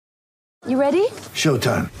You ready?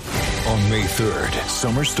 Showtime. On May 3rd,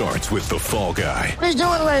 summer starts with The Fall Guy. Let's do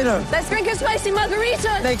it later. Let's drink a spicy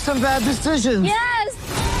margarita. Make some bad decisions. Yes!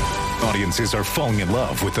 Audiences are falling in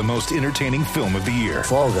love with the most entertaining film of the year.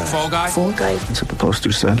 Fall Guy. Fall Guy? Fall guy. That's what the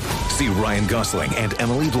poster said. See Ryan Gosling and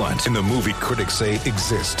Emily Blunt in the movie critics say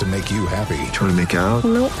exists to make you happy. Trying to make it out?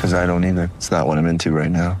 Nope. Because I don't either. It's not what I'm into right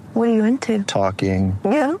now. What are you into? Talking.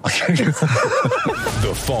 Yeah.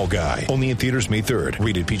 The Fall Guy. Only in theaters May 3rd.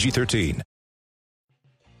 Rated PG-13.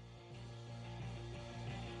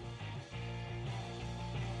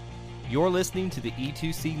 You're listening to the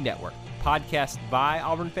E2C Network, podcast by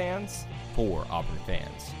Auburn fans for Auburn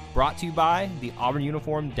fans. Brought to you by the Auburn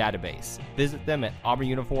Uniform Database. Visit them at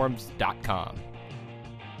auburnuniforms.com.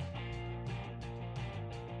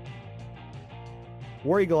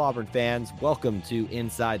 War Eagle Auburn fans, welcome to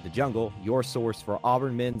Inside the Jungle, your source for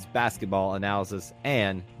Auburn men's basketball analysis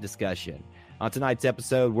and discussion. On tonight's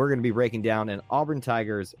episode, we're going to be breaking down an Auburn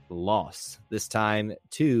Tigers loss, this time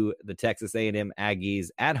to the Texas A&M Aggies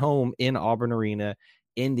at home in Auburn Arena,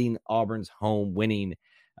 ending Auburn's home winning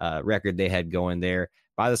record they had going there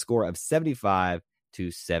by the score of 75-78,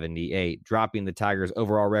 dropping the Tigers'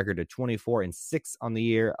 overall record to 24-6 on the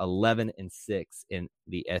year, 11-6 in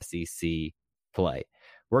the SEC play.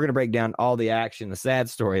 We're going to break down all the action, the sad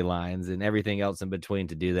storylines, and everything else in between.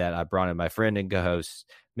 To do that, I brought in my friend and co-host,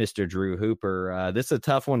 Mr. Drew Hooper. This is a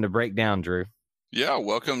tough one to break down, Drew. Yeah,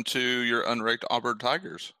 welcome to your unranked Auburn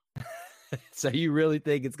Tigers. So you really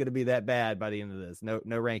think it's going to be that bad by the end of this? No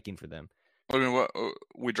ranking for them. I mean,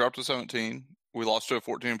 we dropped to 17. We lost to a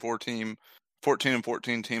 14-4 team,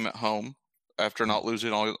 14-14 team at home after not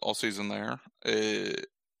losing all season there. They're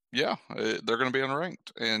going to be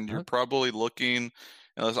unranked, and you're probably looking,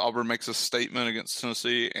 unless Auburn makes a statement against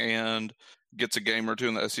Tennessee and gets a game or two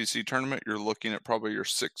in the SEC tournament, you're looking at probably your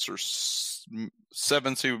 6 or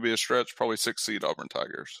 7 seed would be a stretch, probably 6 seed Auburn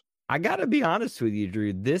Tigers. I got to be honest with you,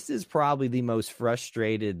 Drew. This is probably the most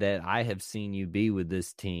frustrated that I have seen you be with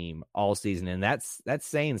this team all season, and that's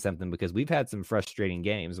saying something because we've had some frustrating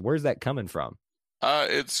games. Where's that coming from?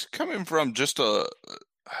 It's coming from just I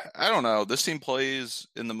don't know. This team plays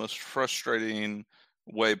in the most frustrating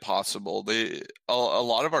way possible. A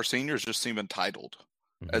lot of our seniors just seem entitled,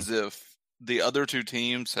 as if the other two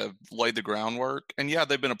teams have laid the groundwork. And yeah,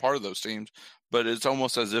 they've been a part of those teams, but it's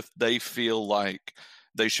almost as if they feel like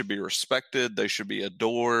they should be respected, they should be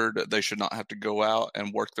adored, they should not have to go out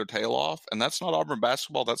and work their tail off. And that's not Auburn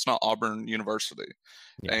basketball. That's not Auburn University.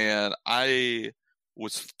 Yeah. And I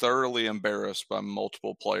was thoroughly embarrassed by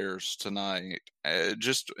multiple players tonight,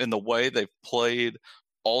 just in the way they've played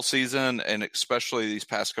all season, and especially these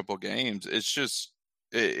past couple of games.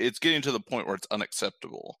 It's getting to the point where it's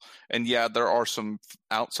unacceptable. And yeah, there are some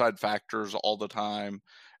outside factors all the time,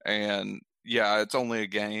 and yeah, it's only a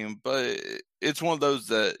game, but it's one of those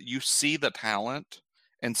that you see the talent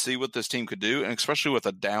and see what this team could do, and especially with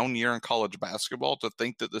a down year in college basketball, to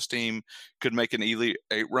think that this team could make an Elite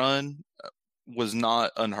Eight run was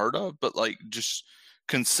not unheard of, but like just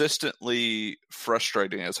consistently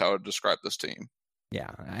frustrating is how I would describe this team.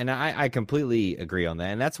 Yeah, and I completely agree on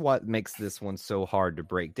that. And that's what makes this one so hard to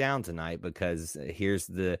break down tonight, because here's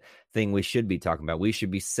the thing we should be talking about. We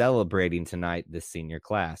should be celebrating tonight this senior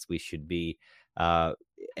class. We should be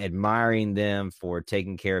admiring them for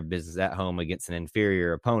taking care of business at home against an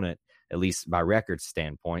inferior opponent, at least by record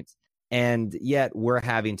standpoints. And yet we're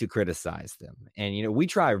having to criticize them. And, you know, we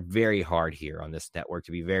try very hard here on this network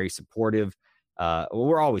to be very supportive.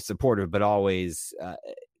 We're always supportive, but always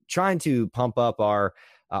trying to pump up our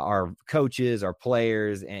coaches, our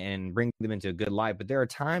players, and bring them into a good light. But there are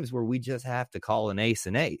times where we just have to call an ace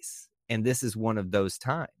an ace. And this is one of those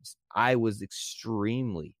times. I was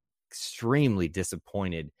extremely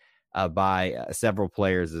disappointed by several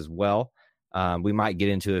players as well. We might get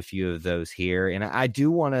into a few of those here. And I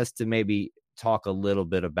do want us to maybe talk a little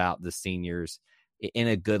bit about the seniors in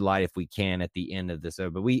a good light if we can at the end of this.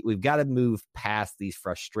 But we've got to move past these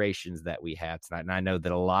frustrations that we have tonight. And I know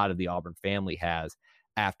that a lot of the Auburn family has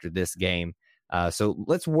after this game. So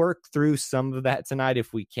let's work through some of that tonight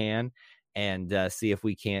if we can, and see if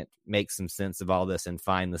we can't make some sense of all this and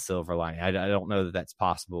find the silver lining. I don't know that that's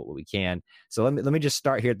possible, but we can. So let me just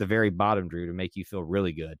start here at the very bottom, Drew, to make you feel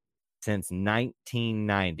really good. Since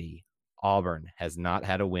 1990, Auburn has not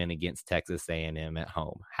had a win against Texas A&M at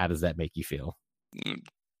home. How does that make you feel?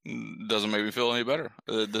 Doesn't make me feel any better.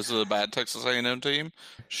 This is a bad Texas A&M team.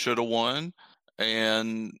 Should have won,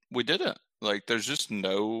 and we didn't. Like, there's just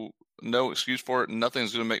no excuse for it.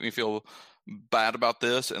 Nothing's going to make me feel bad about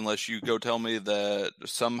this unless you go tell me that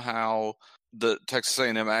somehow the Texas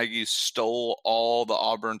A&M Aggies stole all the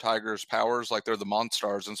Auburn Tigers' powers like they're the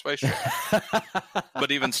Monstars in Space Jam.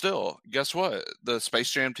 But even still, guess what? The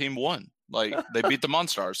Space Jam team won. Like, they beat the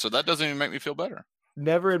Monstars, so that doesn't even make me feel better.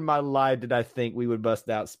 Never in my life did I think we would bust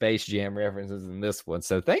out Space Jam references in this one.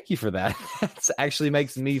 So thank you for that. That actually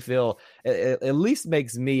makes me feel, at least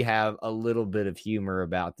makes me have a little bit of humor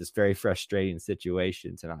about this very frustrating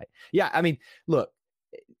situation tonight. Yeah, I mean, look,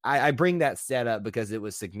 I bring that set up because it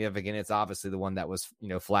was significant. It's obviously the one that was,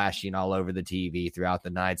 flashing all over the TV throughout the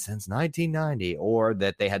night since 1990, or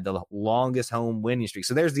that they had the longest home winning streak.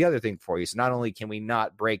 So there's the other thing for you. So not only can we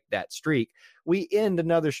not break that streak, we end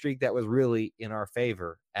another streak that was really in our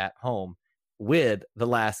favor at home with the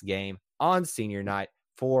last game on senior night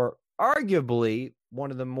for arguably one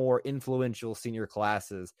of the more influential senior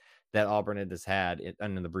classes that Auburn has had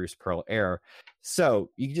under the Bruce Pearl era. So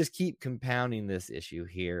you can just keep compounding this issue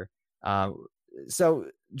here. So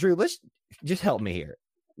Drew, let's just help me here.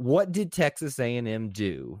 What did Texas A&M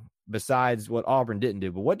do besides what Auburn didn't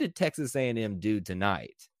do? But what did Texas A&M do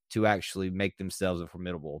tonight to actually make themselves a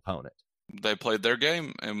formidable opponent? They played their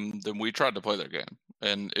game, and then we tried to play their game,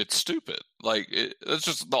 and it's stupid. Like, it's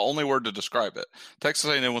just the only word to describe it. Texas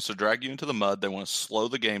A&M wants to drag you into the mud. They want to slow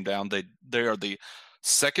the game down. They are the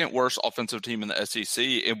second worst offensive team in the SEC,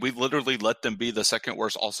 and we literally let them be the second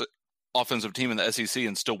worst offensive team in the SEC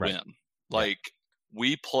and still win. Like,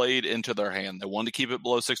 we played into their hand. They wanted to keep it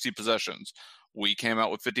below 60 possessions. We came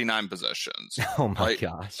out with 59 possessions. Oh my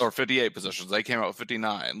gosh. Or 58 possessions. They came out with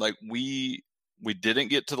 59. Like, we didn't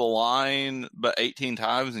get to the line but 18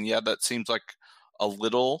 times, and yeah, that seems like a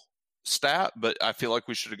little stat, but I feel like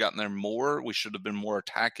we should have gotten there more. We should have been more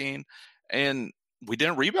attacking, and we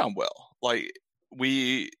didn't rebound well. Like,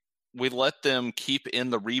 we let them keep in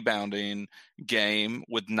the rebounding game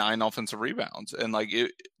with 9 offensive rebounds. And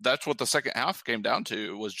that's what the second half came down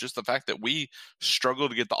to, was just the fact that we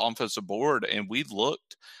struggled to get the offensive board, and we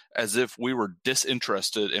looked as if we were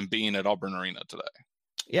disinterested in being at Auburn Arena today.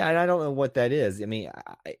 Yeah, and I don't know what that is. I mean,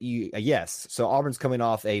 yes. So Auburn's coming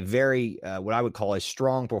off a very, what I would call a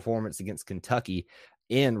strong performance against Kentucky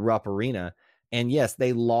in Rupp Arena. And yes,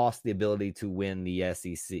 they lost the ability to win the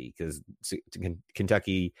SEC because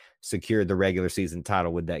Kentucky secured the regular season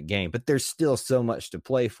title with that game. But there's still so much to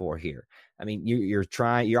play for here. I mean, you're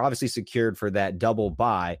obviously secured for that double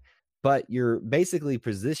bye, but you're basically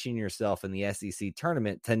positioning yourself in the SEC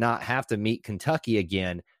tournament to not have to meet Kentucky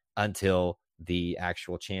again until the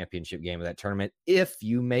actual championship game of that tournament, if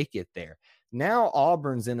you make it there. Now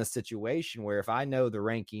Auburn's in a situation where, if I know the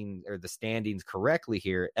ranking or the standings correctly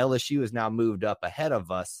here, LSU has now moved up ahead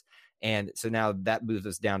of us. And so now that moves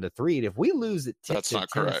us down to 3. And if we lose at that's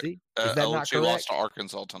not correct. Tennessee, is that LSU not correct? lost to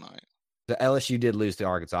Arkansas tonight. The LSU did lose to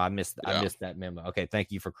Arkansas. I missed that memo. Okay,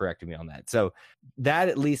 thank you for correcting me on that. So that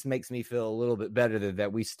at least makes me feel a little bit better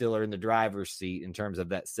that we still are in the driver's seat in terms of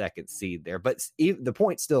that second seed there. But the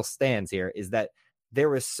point still stands here, is that there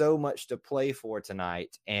was so much to play for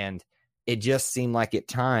tonight, and it just seemed like at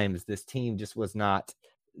times this team just was not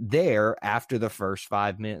there after the first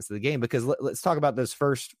 5 minutes of the game. Because let's talk about those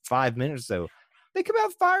first 5 minutes or so. They come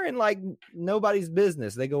out firing like nobody's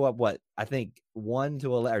business. They go up, I think 1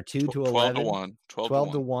 to 11 or 2 to 11.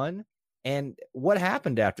 12 to 1. And what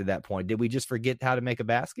happened after that point? Did we just forget how to make a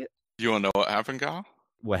basket? You want to know what happened, Kyle?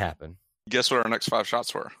 What happened? Guess what our next 5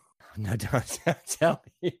 shots were? No, don't tell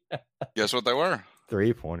me. Guess what they were?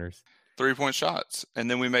 3-pointers. 3-point shots.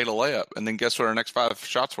 And then we made a layup. And then guess what our next 5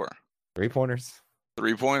 shots were? 3-pointers.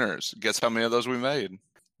 3-pointers. Guess how many of those we made?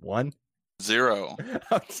 1. 0.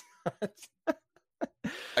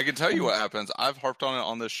 I can tell you what happens. I've harped on it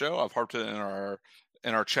on this show. I've harped it in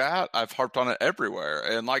our chat. I've harped on it everywhere.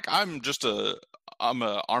 And I'm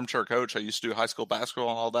an armchair coach. I used to do high school basketball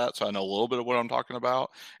and all that, so I know a little bit of what I'm talking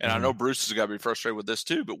about. And I know Bruce has got to be frustrated with this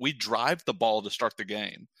too, but we drive the ball to start the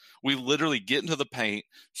game. We literally get into the paint,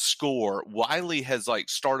 score. Wiley has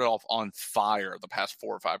started off on fire the past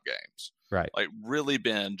 4 or 5 games. Right. Really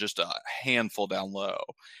been just a handful down low.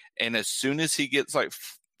 And as soon as he gets 4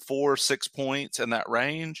 or 6 points in that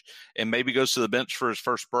range and maybe goes to the bench for his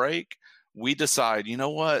first break, we decide, you know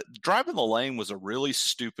what? Driving the lane was a really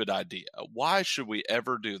stupid idea. Why should we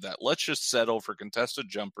ever do that? Let's just settle for contested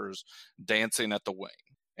jumpers dancing at the wing.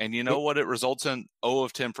 And you know what? It results in 0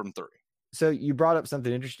 of 10 from 3. So you brought up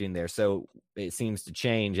something interesting there. So it seems to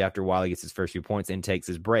change after Wiley gets his first few points and takes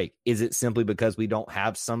his break. Is it simply because we don't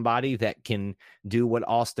have somebody that can do what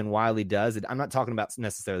Austin Wiley does? I'm not talking about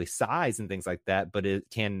necessarily size and things like that, but it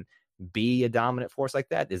can be a dominant force like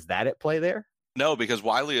that. Is that at play there? No, because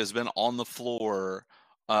Wiley has been on the floor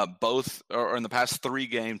both or in the past 3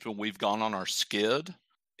 games when we've gone on our skid.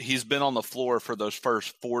 he's been on the floor for those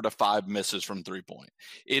first 4 to 5 misses from 3-point.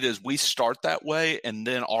 It is, we start that way, and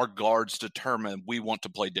then our guards determine we want to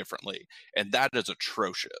play differently. And that is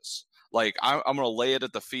atrocious. Like, I'm going to lay it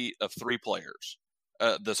at the feet of 3 players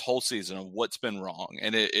this whole season of what's been wrong.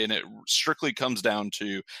 And it strictly comes down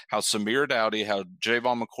to how Samir Dowdy, how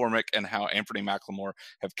Javon McCormick, and how Anthony McLemore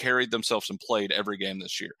have carried themselves and played every game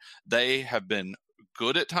this year. They have been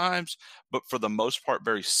good at times, but for the most part,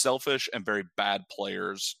 very selfish and very bad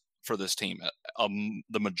players for this team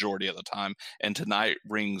the majority of the time. And tonight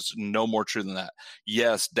rings no more true than that.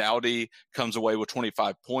 Yes, Dowdy comes away with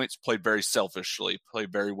 25 points, played very selfishly,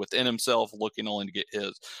 played very within himself, looking only to get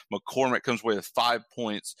his. McCormick comes away with 5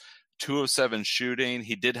 points, 2 of 7 shooting.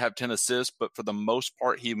 He did have 10 assists, but for the most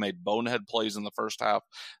part, he made bonehead plays in the first half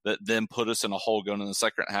that then put us in a hole going in the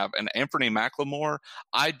second half. And Anthony McLemore,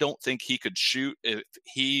 I don't think he could shoot if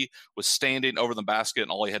he was standing over the basket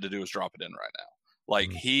and all he had to do was drop it in right now.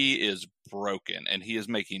 Like, he is broken, and he is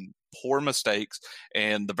making poor mistakes.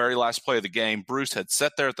 And the very last play of the game, Bruce had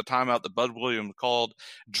sat there at the timeout that Bud Williams called,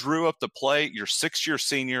 drew up the play. Your 6-year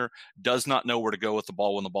senior does not know where to go with the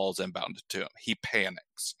ball when the ball is inbounded to him. He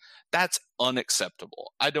panics. That's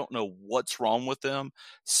unacceptable. I don't know what's wrong with them.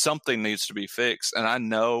 Something needs to be fixed. And I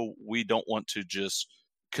know we don't want to just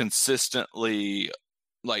consistently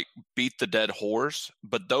beat the dead horse,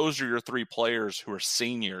 but those are your 3 players who are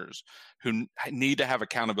seniors who need to have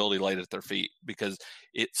accountability laid at their feet, because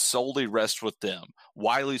it solely rests with them.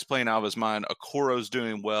 Wiley's playing out of his mind. Okoro's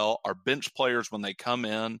doing well. Our bench players, when they come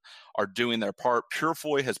in, are doing their part.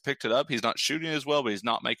 Purefoy has picked it up. He's not shooting as well, but he's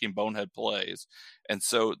not making bonehead plays. And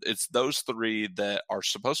so it's those 3 that are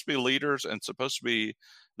supposed to be leaders and supposed to be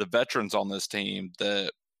the veterans on this team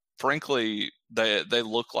that, frankly, they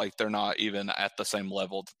look like they're not even at the same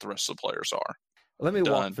level that the rest of the players are. Let me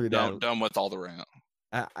walk through that. Done with all the rant.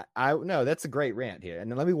 I no, that's a great rant here.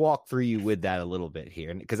 And then let me walk through you with that a little bit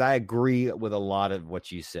here. Because I agree with a lot of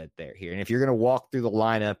what you said there here. And if you're going to walk through the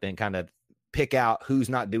lineup and kind of pick out who's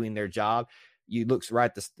not doing their job, you look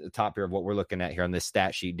right at the top here of what we're looking at here on this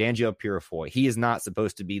stat sheet. Danjel Purefoy, he is not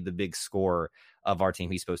supposed to be the big scorer of our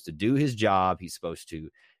team. He's supposed to do his job. He's supposed to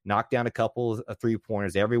knock down a couple of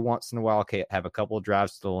 3-pointers every once in a while, have a couple of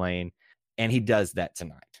drives to the lane, and he does that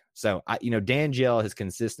tonight. So, Danjel has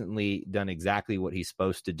consistently done exactly what he's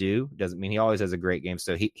supposed to do. Doesn't mean he always has a great game.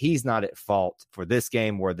 So he's not at fault for this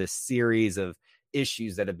game or this series of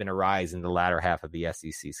issues that have been arising in the latter half of the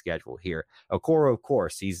SEC schedule here. Okoro, of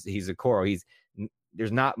course, he's Okoro.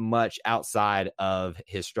 There's not much outside of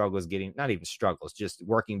his struggles not even struggles, just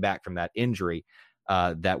working back from that injury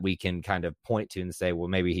that we can kind of point to and say, well,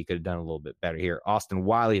 maybe he could have done a little bit better here. Austin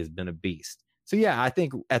Wiley has been a beast. So, yeah, I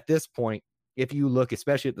think at this point, if you look,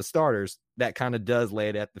 especially at the starters, that kind of does lay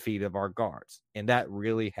it at the feet of our guards. And that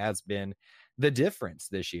really has been the difference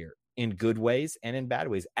this year in good ways and in bad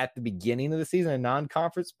ways. At the beginning of the season in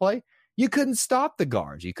non-conference play, you couldn't stop the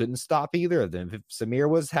guards. You couldn't stop either of them. If Samir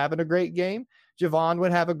was having a great game, Javon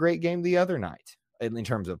would have a great game the other night in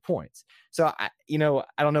terms of points. So, I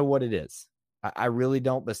don't know what it is. I really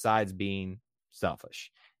don't, besides being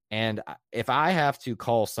selfish. And if I have to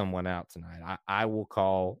call someone out tonight, I will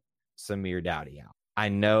call Samir Dowdy out. I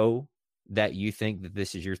know that you think that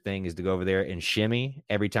this is your thing, is to go over there and shimmy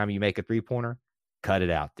every time you make a 3-pointer. Cut it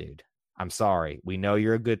out, dude. I'm sorry. We know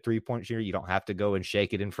you're a good 3-point shooter. You don't have to go and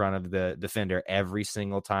shake it in front of the defender every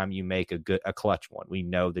single time you make a clutch one. We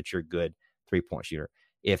know that you're a good 3-point shooter.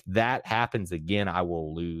 If that happens again, I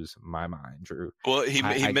will lose my mind, Drew. Well, he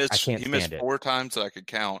missed 4 times that I could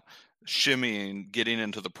count, shimmying, getting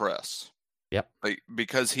into the press. Yep.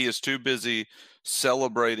 Because he is too busy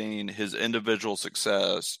celebrating his individual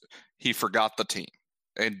success, he forgot the team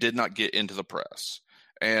and did not get into the press.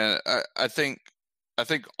 And I think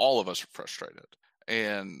all of us are frustrated.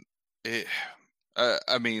 And there's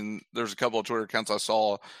a couple of Twitter accounts I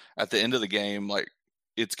saw at the end of the game,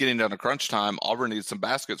 it's getting down to crunch time. Auburn needs some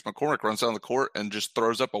baskets. McCormick runs down the court and just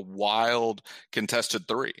throws up a wild contested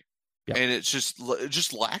 3. Yep. And it's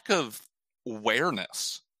just lack of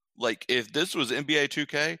awareness. If this was NBA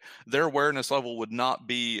 2K, their awareness level would not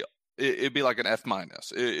be, it'd be like an F-.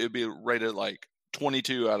 It'd be rated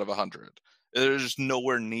 22 out of 100. They're just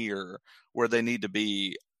nowhere near where they need to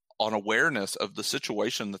be on awareness of the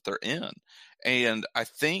situation that they're in. And I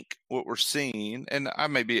think what we're seeing, and I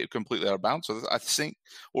may be completely out of bounds with this, I think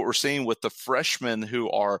what we're seeing with the freshmen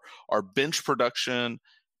who are bench production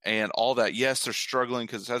and all that, yes, they're struggling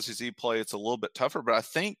because it's SEC play, it's a little bit tougher, but I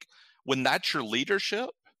think when that's your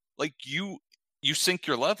leadership, you sync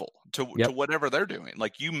your level to whatever they're doing.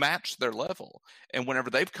 You match their level. And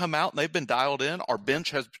whenever they've come out and they've been dialed in, our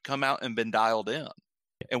bench has come out and been dialed in.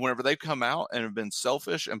 And whenever they've come out and have been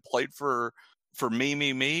selfish and played for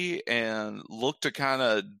me, and look to kind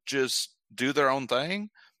of just do their own thing,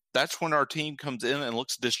 that's when our team comes in and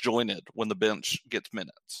looks disjointed when the bench gets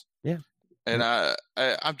minutes. Yeah. And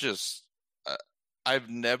I've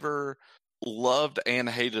never loved and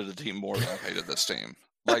hated a team more than I've hated this team.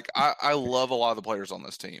 Like, I love a lot of the players on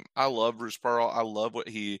this team. I love Bruce Pearl. I love what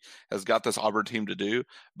he has got this Auburn team to do.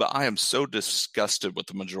 But I am so disgusted with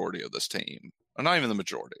the majority of this team. Or not even the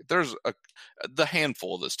majority. There's the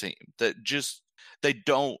handful of this team that just, they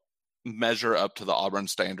don't measure up to the Auburn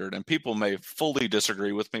standard. And people may fully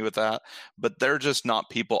disagree with me with that. But they're just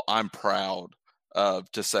not people I'm proud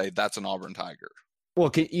of to say that's an Auburn Tiger. Well,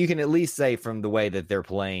 you can at least say from the way that they're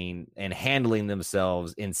playing and handling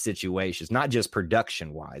themselves in situations, not just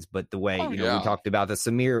production wise, but the way, we talked about the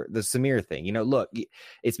Samir thing. Look,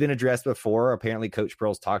 it's been addressed before. Apparently Coach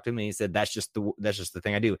Pearl's talked to me. He said, that's just the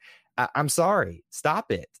thing I do. I'm sorry. Stop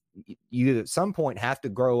it. You at some point have to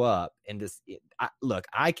grow up and just look,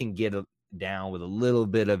 I can get down with a little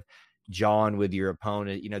bit of jawing with your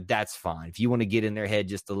opponent. That's fine. If you want to get in their head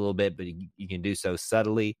just a little bit, but you can do so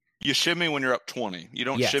subtly. You shimmy when you're up 20. You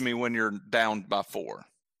don't shimmy when you're down by 4.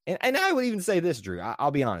 And I would even say this, Drew.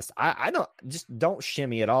 I'll be honest. I don't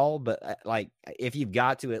shimmy at all. But if you've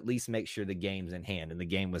got to, at least make sure the game's in hand, and the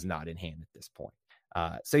game was not in hand at this point.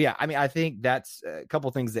 I think that's a couple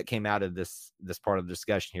of things that came out of this part of the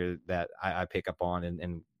discussion here that I pick up on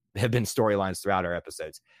and have been storylines throughout our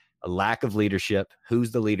episodes. A lack of leadership.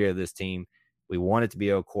 Who's the leader of this team? We want it to be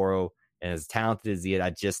Okoro, and as talented as he is,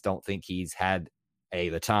 I just don't think he's had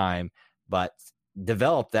the time, but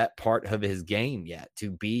develop that part of his game yet to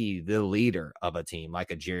be the leader of a team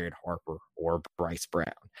like a Jared Harper or Bryce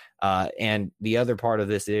Brown. And the other part of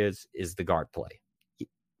this is the guard play.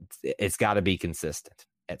 It's got to be consistent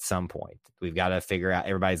at some point. We've got to figure out,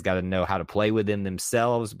 everybody's got to know how to play within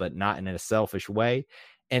themselves, but not in a selfish way,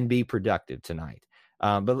 and be productive tonight.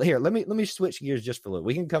 But here, let me switch gears just for a little.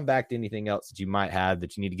 We can come back to anything else that you might have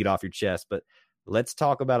that you need to get off your chest, but let's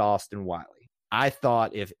talk about Austin Wiley. I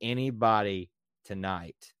thought if anybody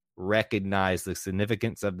tonight recognized the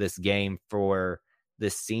significance of this game for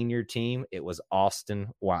this senior team, it was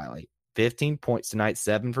Austin Wiley. 15 points tonight,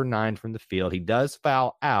 7 for 9 from the field. He does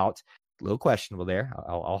foul out. A little questionable there.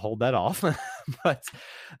 I'll hold that off. But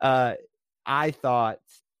I thought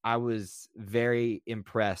I was very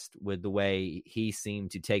impressed with the way he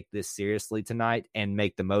seemed to take this seriously tonight and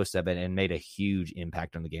make the most of it, and made a huge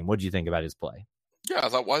impact on the game. What did you think about his play? Yeah, I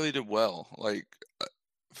thought Wiley did well.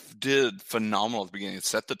 Did phenomenal at the beginning.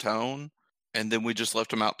 Set the tone, and then we just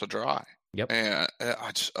left him out to dry. Yep. And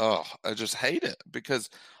I just hate it, because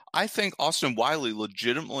I think Austin Wiley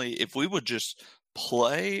legitimately, if we would just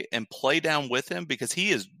play down with him, because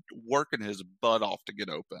he is working his butt off to get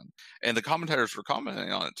open. And the commentators were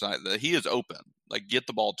commenting on it tonight that he is open. Like, get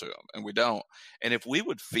the ball to him, and we don't. And if we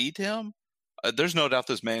would feed him, there's no doubt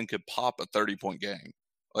this man could pop a 30-point game.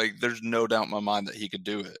 Like, there's no doubt in my mind that he could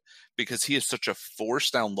do it, because he is such a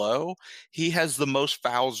force down low. He has the most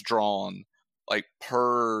fouls drawn,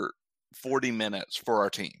 per 40 minutes for our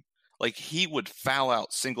team. Like, he would foul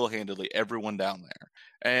out single-handedly everyone down there.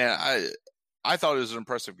 And I thought it was an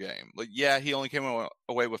impressive game. He only came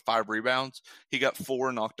away with 5 rebounds. He got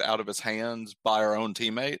 4 knocked out of his hands by our own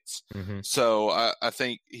teammates. Mm-hmm. So I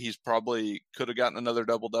think he's probably could have gotten another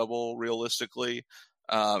double-double realistically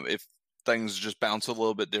if things just bounce a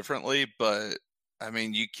little bit differently. But,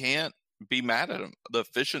 you can't be mad at him. The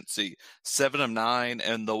efficiency, 7 of 9,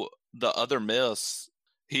 and the other miss,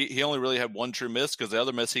 he only really had one true miss, because the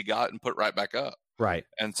other miss he got and put right back up. Right.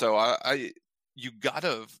 And so you got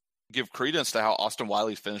to give credence to how Austin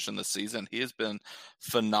Wiley's finishing this season. He has been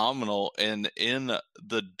phenomenal, and in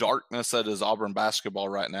the darkness that is Auburn basketball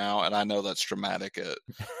right now, and I know that's dramatic at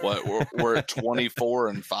we're at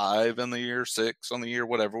 24-5 in the year, 6 on the year,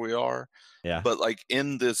 whatever we are. Yeah. But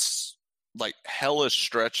in this hellish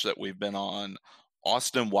stretch that we've been on,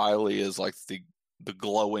 Austin Wiley is the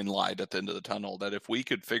glowing light at the end of the tunnel, that if we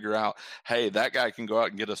could figure out, hey, that guy can go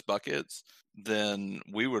out and get us buckets, then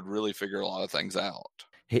we would really figure a lot of things out.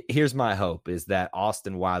 Here's my hope, is that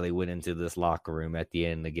Austin Wiley went into this locker room at the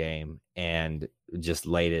end of the game and just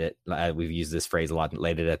laid it, we've used this phrase a lot,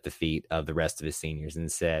 laid it at the feet of the rest of his seniors and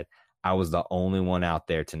said, I was the only one out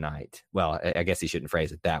there tonight. Well, I guess he shouldn't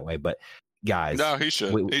phrase it that way, but guys. No, he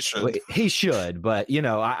should. He should, but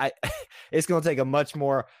I it's going to take a much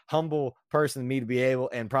more humble person than me to be able,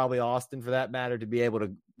 and probably Austin for that matter, to be able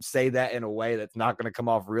to say that in a way that's not going to come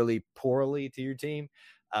off really poorly to your team.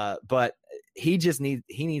 But he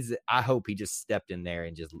needs, I hope he just stepped in there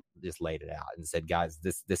and just laid it out and said, guys,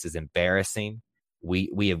 this is embarrassing.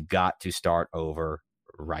 We have got to start over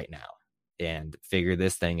right now and figure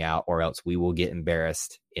this thing out, or else we will get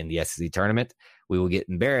embarrassed in the SEC tournament. We will get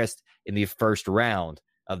embarrassed in the first round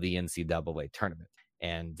of the NCAA tournament.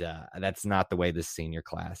 And that's not the way this senior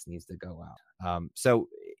class needs to go out. So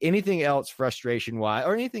anything else frustration-wise,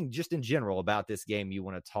 or anything just in general about this game you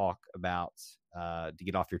want to talk about to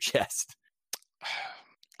get off your chest?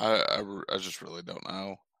 I just really don't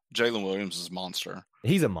know. Jalen Williams is a monster.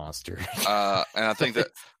 He's a monster. And I think that,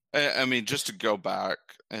 I mean, just to go back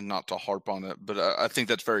and not to harp on it, but I think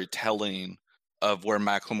that's very telling of where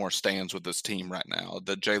McLemore stands with this team right now,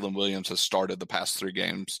 that Jalen Williams has started the past 3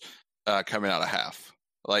 games coming out of half.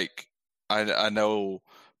 Like, I know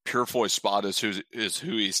Purefoy's spot is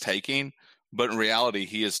who he's taking, but in reality,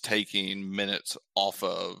 he is taking minutes off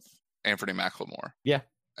of Anthony McLemore. Yeah.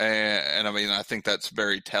 And I mean, I think that's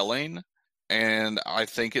very telling. And I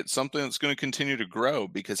think it's something that's going to continue to grow,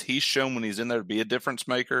 because he's shown when he's in there to be a difference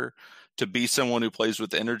maker, to be someone who plays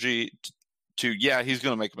with energy. He's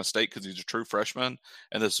going to make a mistake because he's a true freshman.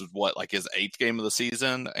 And this is like his 8th game of the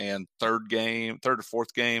season, and third or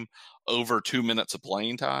fourth game, over 2 minutes of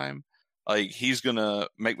playing time. Like, he's going to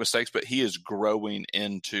make mistakes, but he is growing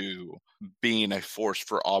into being a force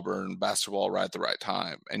for Auburn basketball right at the right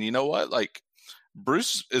time. And you know what? Like,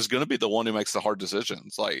 Bruce is going to be the one who makes the hard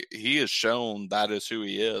decisions. Like, he has shown that is who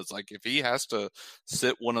he is. Like, if he has to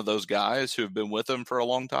sit one of those guys who have been with him for a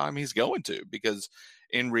long time, he's going to, because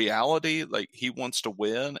in reality, like, he wants to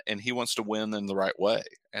win, and he wants to win in the right way.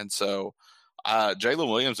 And so Jalen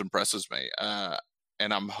Williams impresses me.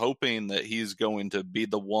 And I'm hoping that he's going to be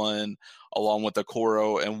the one, along with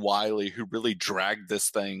Okoro and Wiley, who really dragged this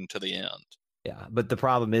thing to the end. Yeah, but the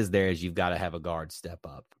problem is you've got to have a guard step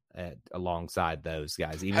up alongside those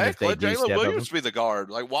guys. Even if they let do Jalen Williams be the guard.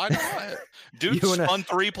 Like, why not? Dude spun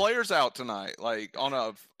 3 players out tonight, like on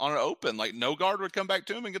an open. Like, no guard would come back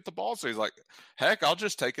to him and get the ball. So he's like, heck, I'll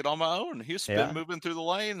just take it on my own. He's been moving through the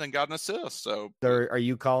lane and got an assist. So are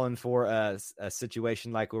you calling for a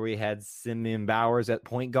situation like where we had Simeon Bowers at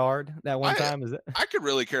point guard that one time? Is it? I could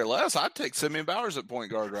really care less. I'd take Simeon Bowers at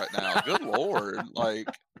point guard right now. Good Lord. Like,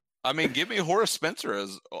 I mean, give me Horace Spencer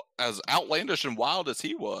as outlandish and wild as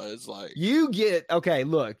he was. Like, you get okay.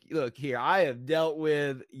 Look here. I have dealt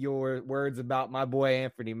with your words about my boy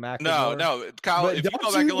Anthony McLemore. No, Kyle. If you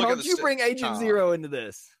go back and look at don't you bring Agent Zero into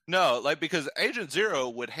this? No, like, because Agent Zero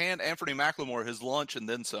would hand Anthony McLemore his lunch and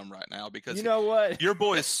then some right now, because you know what, your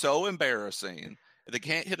boy is so embarrassing. They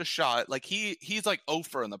can't hit a shot. Like, he's like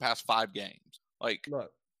 0 in the past 5 games. Like,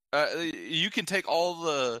 look, you can take all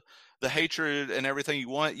the hatred and everything you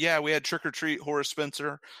want. Yeah, we had trick or treat Horace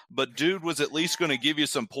Spencer, but dude was at least going to give you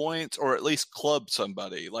some points, or at least club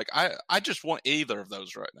somebody. Like, I just want either of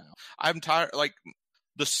those right now. I'm tired. Like,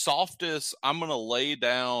 the softest I'm going to lay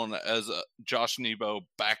down as Josh Nebo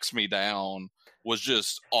backs me down was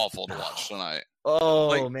just awful to watch tonight. Oh,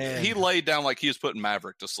 like, man. He laid down like he was putting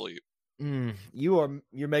Maverick to sleep. You're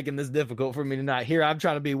making this difficult for me tonight. Here, I'm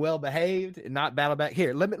trying to be well behaved and not battle back.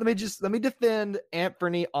 Here, let me defend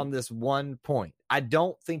Anthony on this one point. I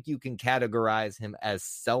don't think you can categorize him as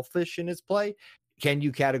selfish in his play. Can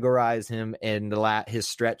you categorize him in his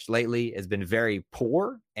stretch lately has been very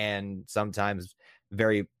poor and sometimes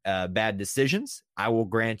very bad decisions? I will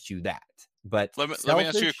grant you that. But let me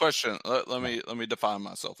ask you a question. Let me define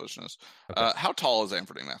my selfishness. Okay. How tall is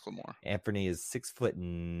Anthony McLemore? Anthony is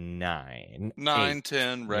 6'9",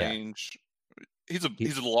 9'10" range. Yeah.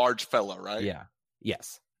 He's a large fella, right? Yeah.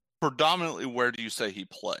 Yes. Predominantly, where do you say he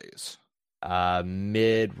plays?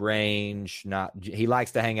 Mid range. He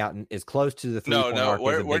likes to hang out as close to the 3-point arc.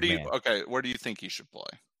 Where do you think he should play?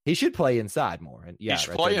 He should play inside more. And he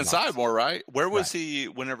should play inside more, right? Where was he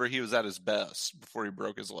whenever he was at his best before he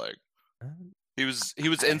broke his leg? He was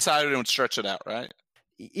inside and would stretch it out, right?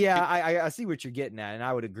 Yeah, I see what you're getting at, and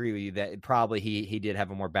I would agree with you that probably he did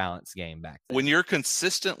have a more balanced game back then. When you're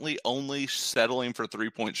consistently only settling for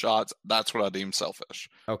 3-point shots, that's what I deem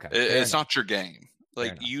selfish. Okay, it's not your game.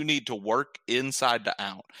 Like, you need to work inside to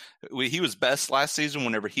out. He was best last season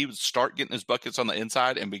whenever he would start getting his buckets on the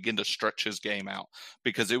inside and begin to stretch his game out,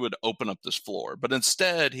 because it would open up this floor. But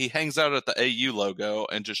instead, he hangs out at the AU logo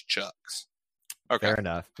and just chucks. Okay, fair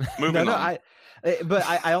enough. Moving on.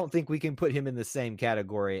 I don't think we can put him in the same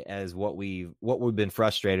category as what we've been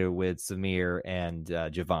frustrated with Samir and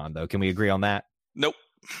Javon, though. Can we agree on that? Nope.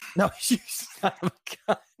 No, you son of a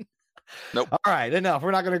gun. Nope. All right, enough.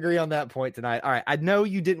 We're not going to agree on that point tonight. All right, I know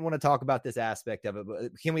you didn't want to talk about this aspect of it,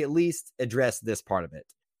 but can we at least address this part of it?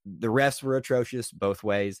 The refs were atrocious both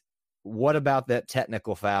ways. What about that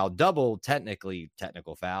technical foul, technically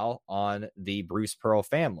technical foul on the Bruce Pearl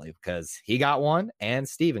family? Because he got one and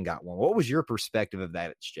Steven got one. What was your perspective of that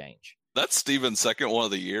exchange? That's Steven's second one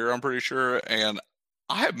of the year, I'm pretty sure. And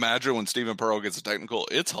I imagine when Steven Pearl gets a technical,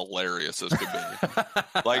 it's hilarious as could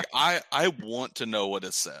be. Like, I want to know what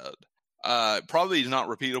is said. Probably not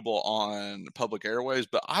repeatable on public airways,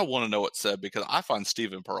 but I want to know what's said because I find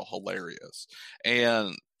Steven Pearl hilarious.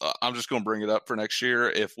 And I'm just going to bring it up for next year.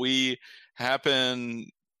 If we happen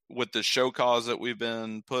with the show cause that we've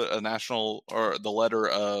been put a national or the letter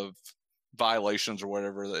of violations or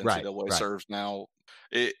whatever the NCAA serves now,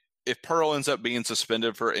 if Pearl ends up being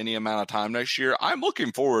suspended for any amount of time next year, I'm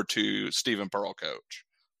looking forward to Steven Pearl coach.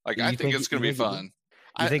 Like, I think it's going to be fun.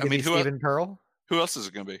 You think it'd be Steven Pearl? Who else is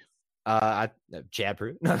it going to be? Chad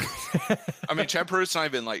Pruitt. I mean, Chad Pruitt's not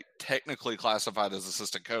even like technically classified as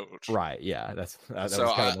assistant coach. Right. Yeah. That's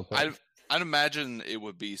so. I'd imagine it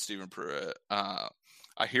would be Steven Pruitt.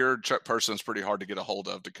 I hear Chuck Person's pretty hard to get a hold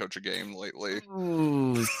of to coach a game lately.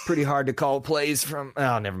 Ooh, it's pretty hard to call plays from.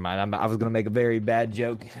 Oh, never mind. I was going to make a very bad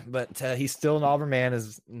joke, but he's still an Auburn man.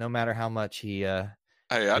 Is no matter how much he. Hey,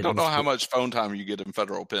 I don't know how much phone time you get in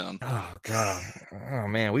Federal Pen. Oh God. Oh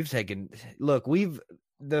man,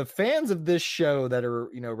 the fans of this show that are,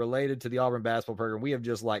 related to the Auburn basketball program, we have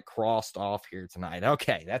just like crossed off here tonight.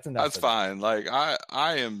 Okay, that's enough. That's fine. Like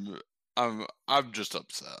I'm just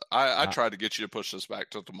upset. I tried to get you to push this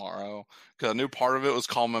back till tomorrow because I knew part of it was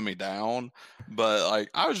calming me down, but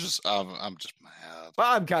like I'm just mad.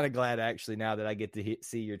 Well, I'm kind of glad actually now that I get to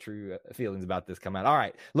see your true feelings about this come out. All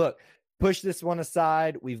right, look, push this one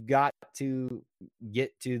aside. We've got to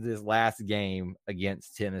get to this last game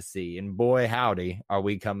against Tennessee, and boy, howdy, are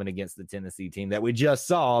we coming against the Tennessee team that we just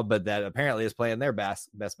saw, but that apparently is playing their best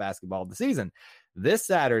basketball of the season this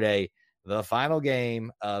Saturday. The final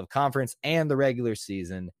game of conference and the regular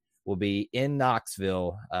season will be in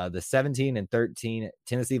Knoxville. The 17-13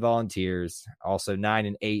 Tennessee Volunteers, also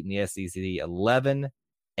 9-8 in the SEC, 11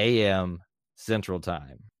 a.m. Central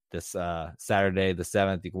Time. This Saturday, the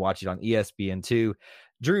 7th, you can watch it on ESPN2.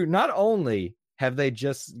 Drew, not only have they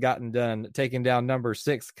just gotten done taking down number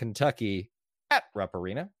 6 Kentucky at Rupp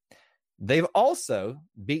Arena, they've also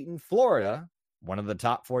beaten Florida, one of the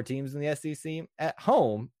top 4 teams in the SEC, at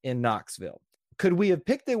home in Knoxville. Could we have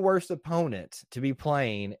picked a worse opponent to be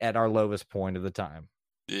playing at our lowest point of the time?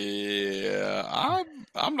 Yeah,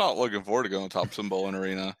 I'm not looking forward to going to Thompson Bowling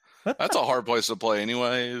Arena. That's a hard place to play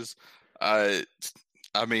anyways.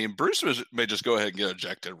 I mean, Bruce may just go ahead and get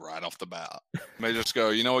ejected right off the bat. May just go,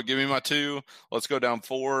 you know what, give me my 2. Let's go down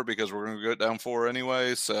 4 because we're going to go down 4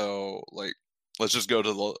 anyway. So, like, let's just go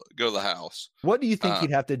to the house. What do you think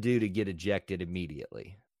you'd have to do to get ejected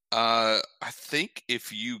immediately? I think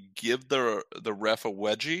if you give the ref a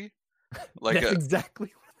wedgie, like That's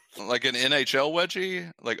exactly like an NHL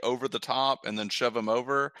wedgie, like over the top, and then shove him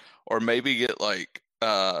over, or maybe get like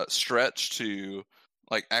stretched to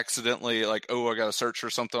like accidentally like, oh, I got to search for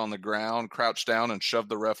something on the ground, crouch down and shove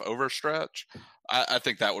the ref over stretch. I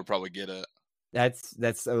think that would probably get it.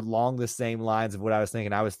 That's along the same lines of what I was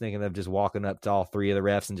thinking. I was thinking of just walking up to all 3 of the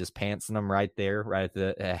refs and just pantsing them right there, right at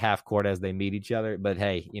the half court as they meet each other. But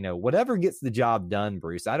hey, whatever gets the job done,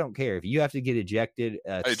 Bruce, I don't care if you have to get ejected.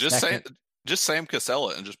 Hey, just Sam Cassell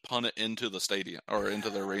and just punt it into the stadium or into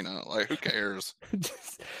the arena. Like, who cares?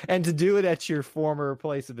 And to do it at your former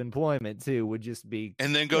place of employment too would just be.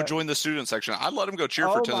 And then go join the student section. I'd let him go cheer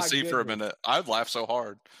for Tennessee for a minute. I'd laugh so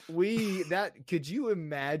hard. Could you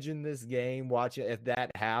imagine this game watching if that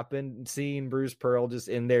happened? Seeing Bruce Pearl just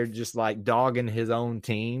in there, just like dogging his own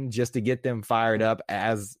team just to get them fired up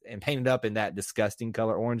and painted up in that disgusting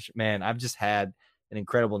color orange. Man, I've just had an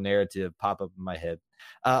incredible narrative pop up in my head.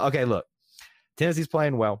 Okay, look. Tennessee's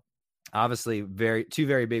playing well. Obviously, two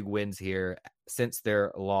very big wins here since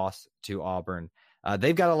their loss to Auburn.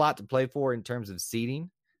 They've got a lot to play for in terms of seeding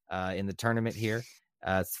in the tournament here.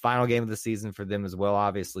 It's the final game of the season for them as well,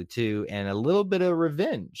 obviously, too. And a little bit of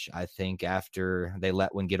revenge, I think, after they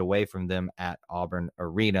let one get away from them at Auburn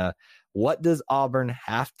Arena. What does Auburn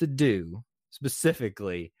have to do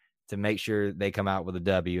specifically to make sure they come out with a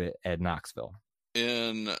W at Knoxville?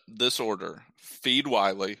 In this order, feed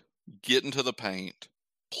Wiley, get into the paint,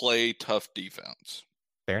 play tough defense.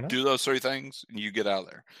 Fair enough. Do those 3 things, and you get out of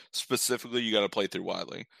there. Specifically, you got to play through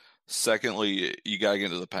Wiley. Secondly, you got to get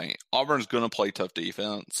into the paint. Auburn's going to play tough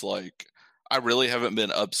defense. Like, I really haven't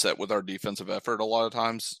been upset with our defensive effort a lot of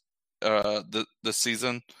times this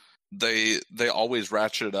season. They always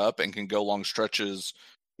ratchet it up and can go long stretches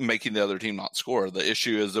making the other team not score. The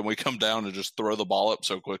issue is that we come down and just throw the ball up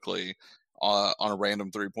so quickly on a random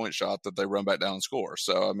 3-point shot that they run back down and score.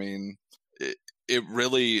 So, I mean, it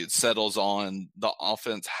really settles on the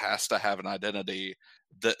offense has to have an identity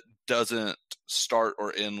that doesn't start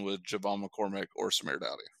or end with Javon McCormick or Samir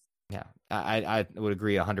Dowdy. Yeah, I would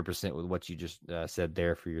agree 100% with what you just said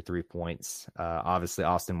there for your 3 points. Obviously,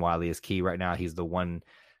 Austin Wiley is key right now. He's the one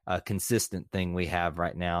consistent thing we have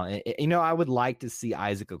right now. I would like to see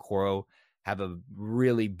Isaac Okoro have a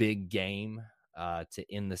really big game to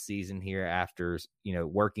end the season here after,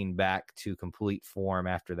 working back to complete form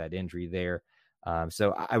after that injury there.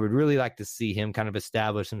 So I would really like to see him kind of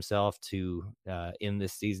establish himself to end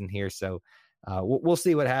this season here. So we'll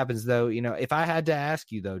see what happens, though. If I had to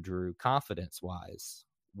ask you, though, Drew, confidence-wise,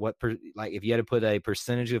 if you had to put a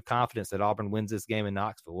percentage of confidence that Auburn wins this game in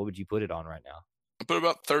Knoxville, what would you put it on right now? I put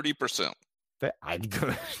about 30%.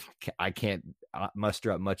 I can't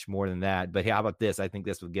muster up much more than that. But how about this? I think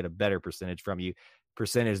this would get a better percentage from you.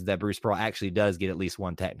 Percentage that Bruce Pearl actually does get at least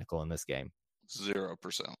one technical in this game. 0%.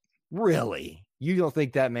 Really? You don't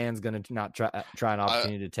think that man's going to not try an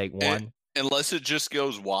opportunity to take one? Unless it just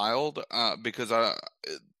goes wild, because I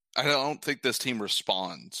don't think this team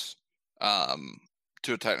responds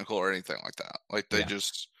to a technical or anything like that. Like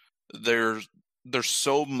there's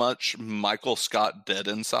so much Michael Scott dead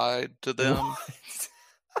inside to them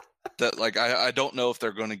that I don't know if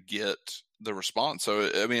they're going to get the response. So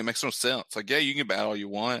it makes no sense. Like, yeah, you can bat all you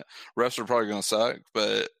want. Refs are probably going to suck,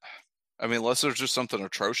 but unless there's just something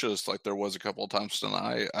atrocious like there was a couple of times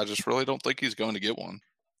tonight, I just really don't think he's going to get one.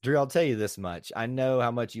 Drew, I'll tell you this much. I know how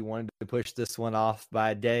much you wanted to push this one off by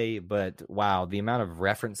a day, but wow, the amount of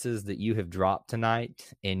references that you have dropped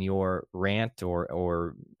tonight in your rant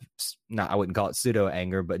or not, I wouldn't call it pseudo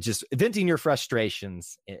anger, but just venting your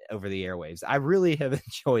frustrations over the airwaves. I really have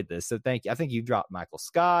enjoyed this. So thank you. I think you dropped Michael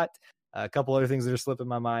Scott, a couple other things that are slipping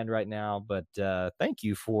my mind right now, but thank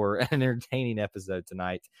you for an entertaining episode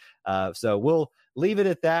tonight. So we'll leave it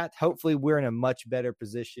at that. Hopefully we're in a much better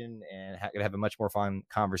position and have a much more fun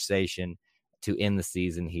conversation to end the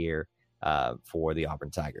season here for the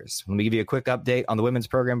Auburn Tigers. Let me give you a quick update on the women's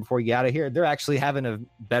program before you get out of here. They're actually having a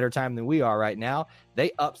better time than we are right now.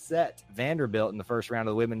 They upset Vanderbilt in the first round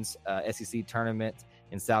of the women's SEC tournament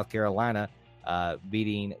in South Carolina,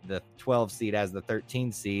 beating the 12 seed as the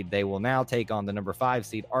 13 seed. They will now take on the number 5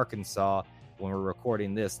 seed Arkansas when we're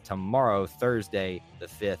recording this tomorrow, Thursday, the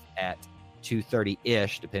 5th at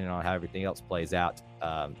 2:30-ish, depending on how everything else plays out,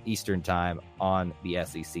 Eastern time on the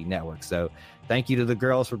SEC network. So thank you to the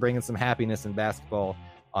girls for bringing some happiness in basketball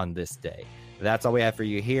on this day. That's all we have for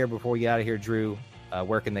you here. Before we get out of here, Drew,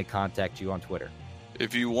 where can they contact you on Twitter?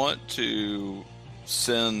 If you want to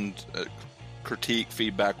send critique,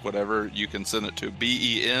 feedback, whatever, you can send it to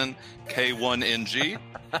BENK1NG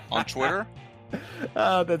on Twitter.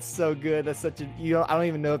 Oh, that's so good. That's such a, I don't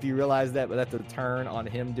even know if you realize that, but that's a turn on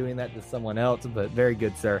him doing that to someone else. But very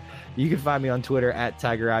good, sir. You can find me on Twitter at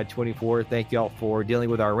TigerEye24. Thank y'all for dealing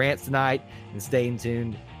with our rants tonight and staying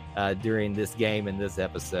tuned during this game and this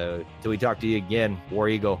episode. Till we talk to you again, War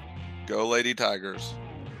Eagle. Go Lady Tigers.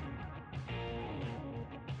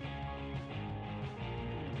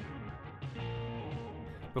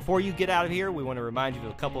 Before you get out of here, we want to remind you of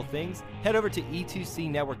a couple things. Head over to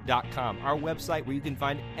e2cnetwork.com, our website where you can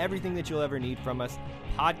find everything that you'll ever need from us,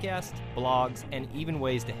 podcasts, blogs, and even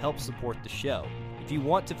ways to help support the show. If you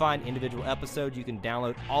want to find individual episodes, you can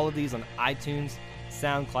download all of these on iTunes,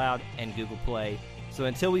 SoundCloud, and Google Play. So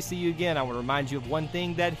until we see you again, I want to remind you of one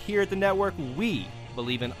thing, that here at the network, we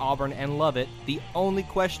believe in Auburn and love it. The only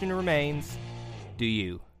question remains, do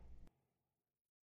you?